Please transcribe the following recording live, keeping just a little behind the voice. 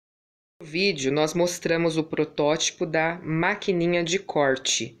No vídeo, nós mostramos o protótipo da maquininha de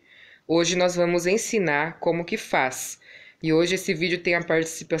corte. Hoje nós vamos ensinar como que faz. E hoje esse vídeo tem a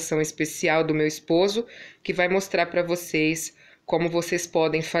participação especial do meu esposo, que vai mostrar para vocês como vocês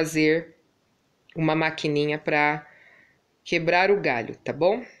podem fazer uma maquininha para quebrar o galho, tá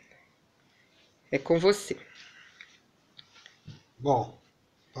bom? É com você. Bom,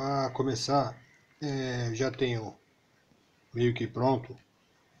 para começar, já tenho meio que pronto,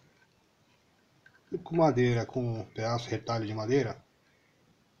 com madeira, com um pedaço retalho de madeira,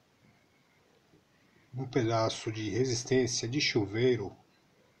 um pedaço de resistência de chuveiro.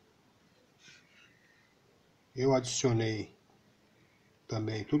 Eu adicionei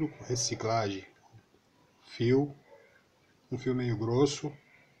também tudo com reciclagem, fio, um fio meio grosso.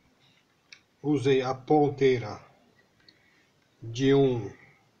 Usei a ponteira de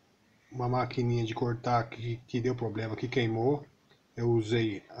uma maquininha de cortar que deu problema, que queimou. Eu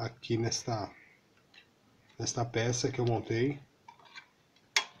usei aqui nesta peça que eu montei.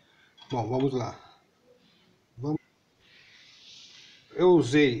 Bom, vamos lá. Eu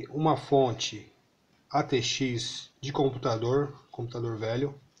usei uma fonte ATX de computador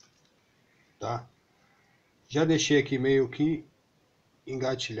velho, tá? Já deixei aqui meio que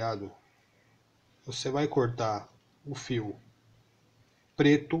engatilhado. Você vai cortar o fio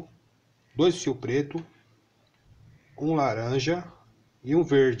preto, dois fios preto, um laranja e um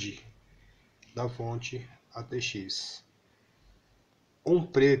verde da fonte ATX. Um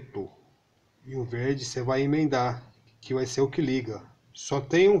preto e um verde você vai emendar, que vai ser o que liga. Só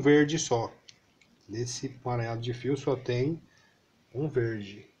tem um verde só. Nesse emaranhado de fio só tem um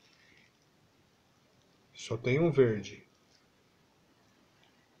verde. Só tem um verde.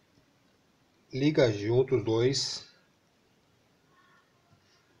 Liga junto os dois.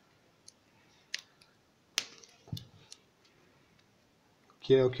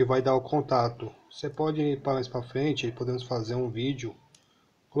 Que é o que vai dar o contato. Você pode ir mais para frente, podemos fazer um vídeo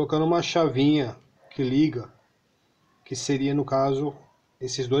colocando uma chavinha que liga, que seria no caso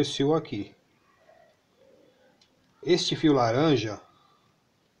esses dois fios aqui. Este fio laranja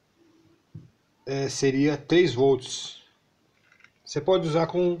seria 3 volts. Você pode usar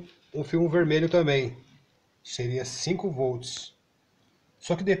com um fio vermelho também, seria 5 volts.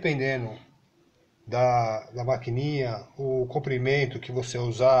 Só que dependendo da maquininha, o comprimento que você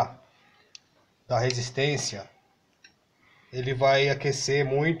usar, da resistência, ele vai aquecer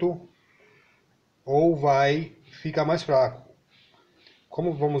muito ou vai ficar mais fraco.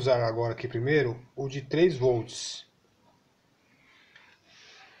 Como vamos usar agora aqui primeiro o de 3 volts.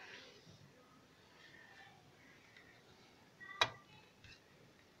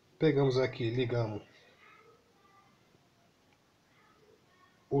 Pegamos aqui, ligamos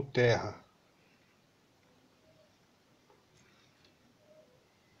o terra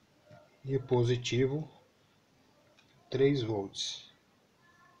e o positivo 3 volts.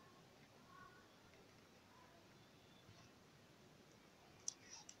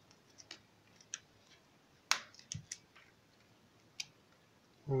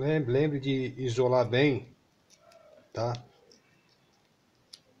 Lembre de isolar bem, tá?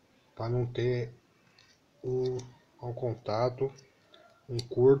 Para não ter um contato, um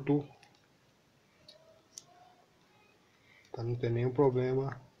curto, para não ter nenhum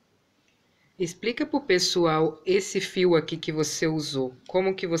problema. Explica pro pessoal esse fio aqui que você usou.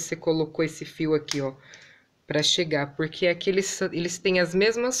 Como que você colocou esse fio aqui, ó, para chegar? Porque aqui eles têm as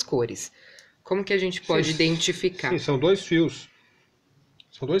mesmas cores. Como que a gente pode identificar? Sim, são dois fios.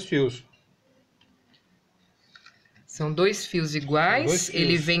 São dois fios. São dois fios São dois iguais.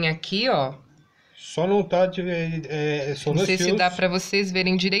 Ele fios. vem aqui, ó. Só não tá de. São Não dois sei se fios. dá para vocês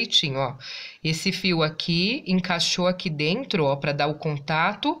verem direitinho, ó. Esse fio aqui encaixou aqui dentro, ó, para dar o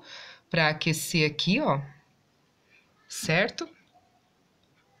contato, para aquecer aqui, ó. Certo?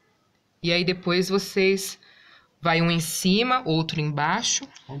 E aí depois vocês vai um em cima, outro embaixo.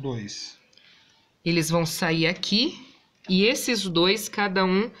 São dois. Eles vão sair aqui e esses dois, cada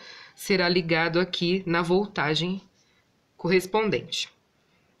um será ligado aqui na voltagem correspondente.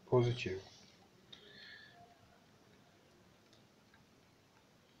 Positivo.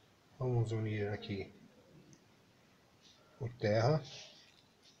 Vamos unir aqui o terra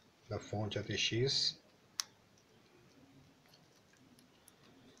da fonte ATX.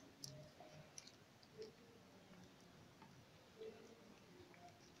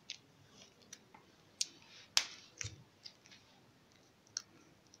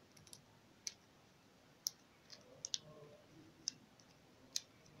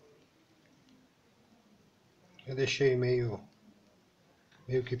 Eu deixei meio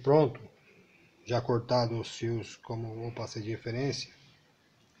que pronto, já cortado os fios como eu passei de referência.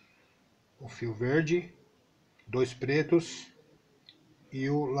 o fio verde, 2 pretos e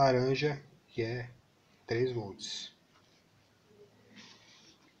o laranja, que é 3 volts.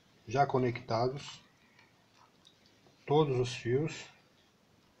 Já conectados todos os fios.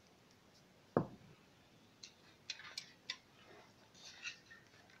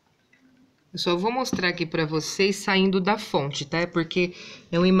 Eu só vou mostrar aqui pra vocês saindo da fonte, tá? Porque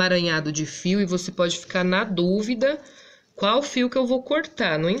é um emaranhado de fio e você pode ficar na dúvida qual fio que eu vou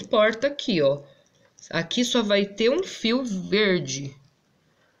cortar. Não importa aqui, ó. Aqui só vai ter um fio verde.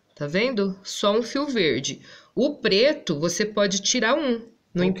 Tá vendo? Só um fio verde. O preto, você pode tirar um.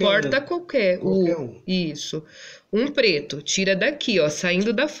 Não importa qualquer. Qualquer um. Isso. Um preto. Tira daqui, ó,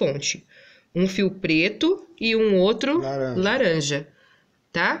 saindo da fonte. Um fio preto e um outro laranja.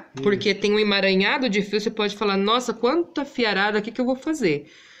 Tá? Isso. Porque tem um emaranhado de fio, você pode falar, nossa, quanta fiarada aqui que eu vou fazer.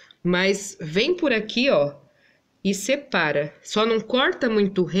 Mas vem por aqui, ó, e separa. Só não corta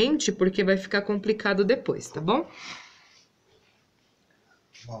muito rente, porque vai ficar complicado depois, tá bom?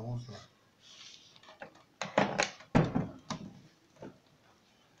 Vamos lá.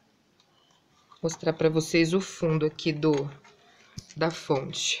 Vou mostrar pra vocês o fundo aqui da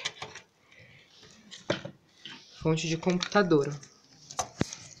fonte. Fonte de computador.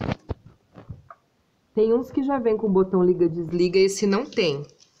 Tem uns que já vem com o botão liga-desliga, esse não tem.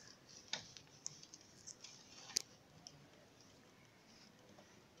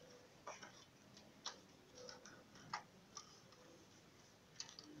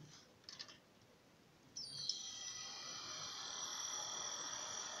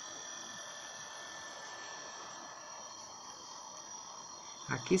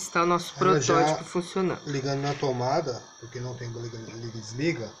 Aqui está o nosso protótipo funcionando. Ligando na tomada, porque não tem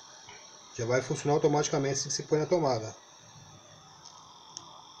liga-desliga, já vai funcionar automaticamente se você põe na tomada.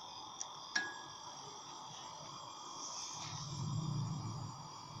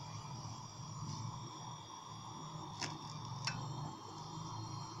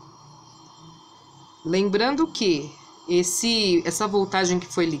 Lembrando que essa voltagem que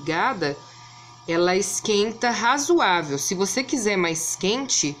foi ligada, ela esquenta razoável. Se você quiser mais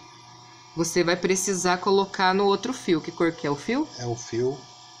quente, você vai precisar colocar no outro fio. Que cor que é o fio? É o fio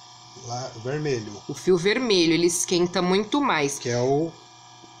vermelho. O fio vermelho, ele esquenta muito mais. Que é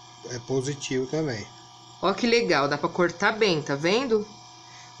positivo também. Ó que legal, dá pra cortar bem, tá vendo?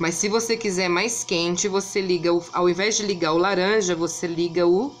 Mas se você quiser mais quente, você liga, ao invés de ligar o laranja, você liga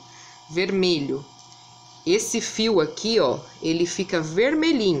o vermelho. Esse fio aqui, ó, ele fica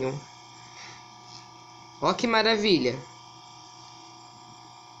vermelhinho. Ó que maravilha.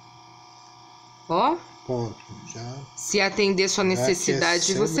 Ó. Ponto. Já. Se atender sua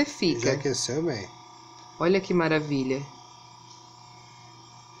necessidade, você fica. Já aqueceu bem. Olha que maravilha.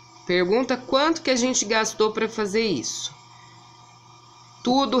 Pergunta quanto que a gente gastou para fazer isso.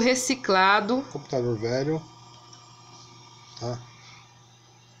 Tudo reciclado. Computador velho. Tá?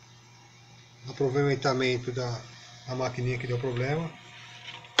 Aproveitamento da maquininha que deu problema.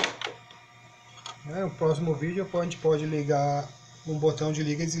 No próximo vídeo a gente pode ligar um botão de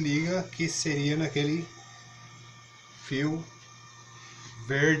liga e desliga, que seria naquele fio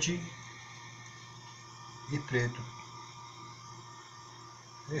verde e preto.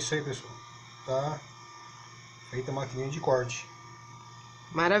 É isso aí, pessoal. Tá feita a maquininha de corte.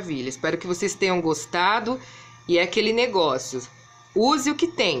 Maravilha. Espero que vocês tenham gostado. E é aquele negócio. Use o que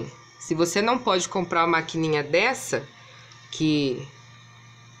tem. Se você não pode comprar uma maquininha dessa, que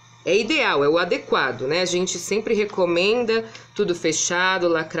é ideal, é o adequado, né? A gente sempre recomenda tudo fechado,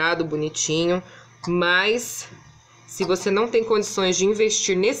 lacrado, bonitinho. Mas se você não tem condições de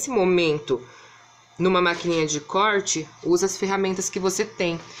investir nesse momento numa maquininha de corte, usa as ferramentas que você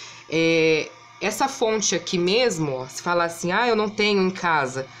tem. Essa fonte aqui mesmo, ó, se falar assim, eu não tenho em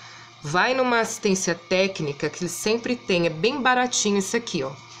casa, vai numa assistência técnica que eles sempre tem, é bem baratinho isso aqui,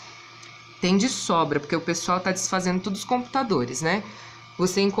 ó. Tem de sobra, porque o pessoal tá desfazendo todos os computadores, né?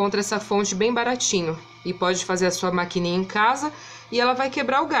 Você encontra essa fonte bem baratinho e pode fazer a sua maquininha em casa e ela vai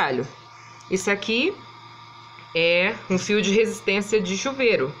quebrar o galho. Isso aqui é um fio de resistência de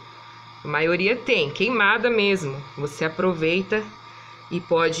chuveiro. A maioria tem, queimada mesmo. Você aproveita e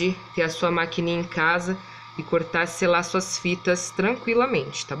pode ter a sua maquininha em casa e cortar, selar suas fitas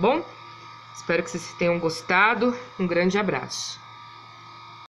tranquilamente, tá bom? Espero que vocês tenham gostado. Um grande abraço.